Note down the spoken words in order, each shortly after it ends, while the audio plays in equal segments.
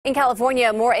In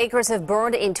California, more acres have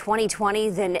burned in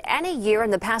 2020 than any year in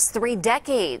the past 3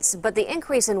 decades. But the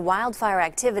increase in wildfire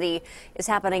activity is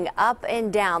happening up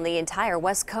and down the entire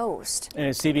West Coast. And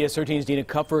as CBS 13's Dina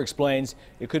Kupfer explains,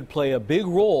 it could play a big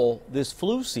role this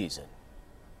flu season.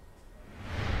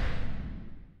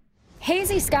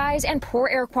 Hazy skies and poor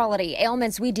air quality,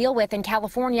 ailments we deal with in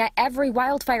California every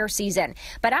wildfire season.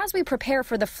 But as we prepare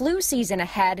for the flu season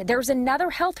ahead, there's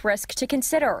another health risk to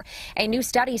consider. A new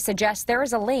study suggests there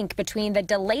is a link between the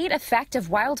delayed effect of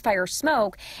wildfire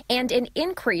smoke and an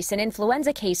increase in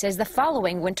influenza cases the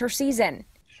following winter season.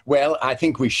 Well, I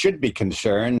think we should be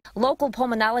concerned. Local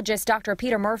pulmonologist Dr.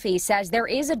 Peter Murphy says there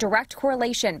is a direct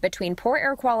correlation between poor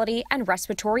air quality and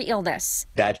respiratory illness.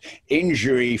 That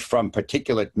injury from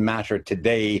particulate matter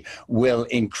today will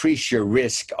increase your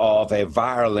risk of a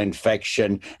viral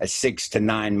infection 6 to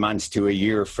 9 months to a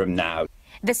year from now.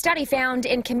 The study found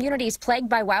in communities plagued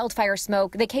by wildfire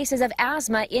smoke, the cases of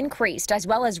asthma increased, as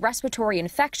well as respiratory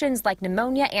infections like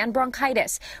pneumonia and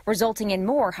bronchitis, resulting in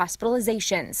more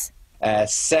hospitalizations.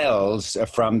 Cells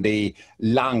from the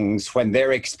lungs, when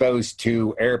they're exposed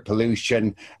to air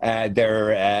pollution,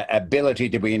 their ability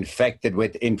to be infected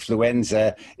with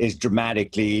influenza is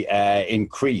dramatically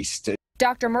increased.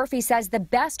 Dr. Murphy says the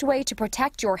best way to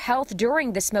protect your health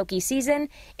during the smoky season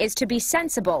is to be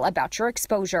sensible about your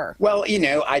exposure. Well,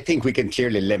 I think we can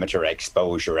clearly limit our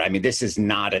exposure. I mean, this is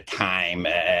not a time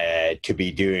to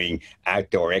be doing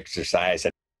outdoor exercise.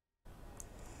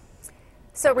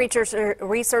 So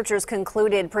researchers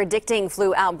concluded predicting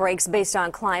flu outbreaks based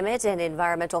on climate and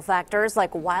environmental factors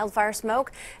like wildfire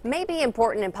smoke may be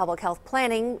important in public health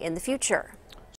planning in the future.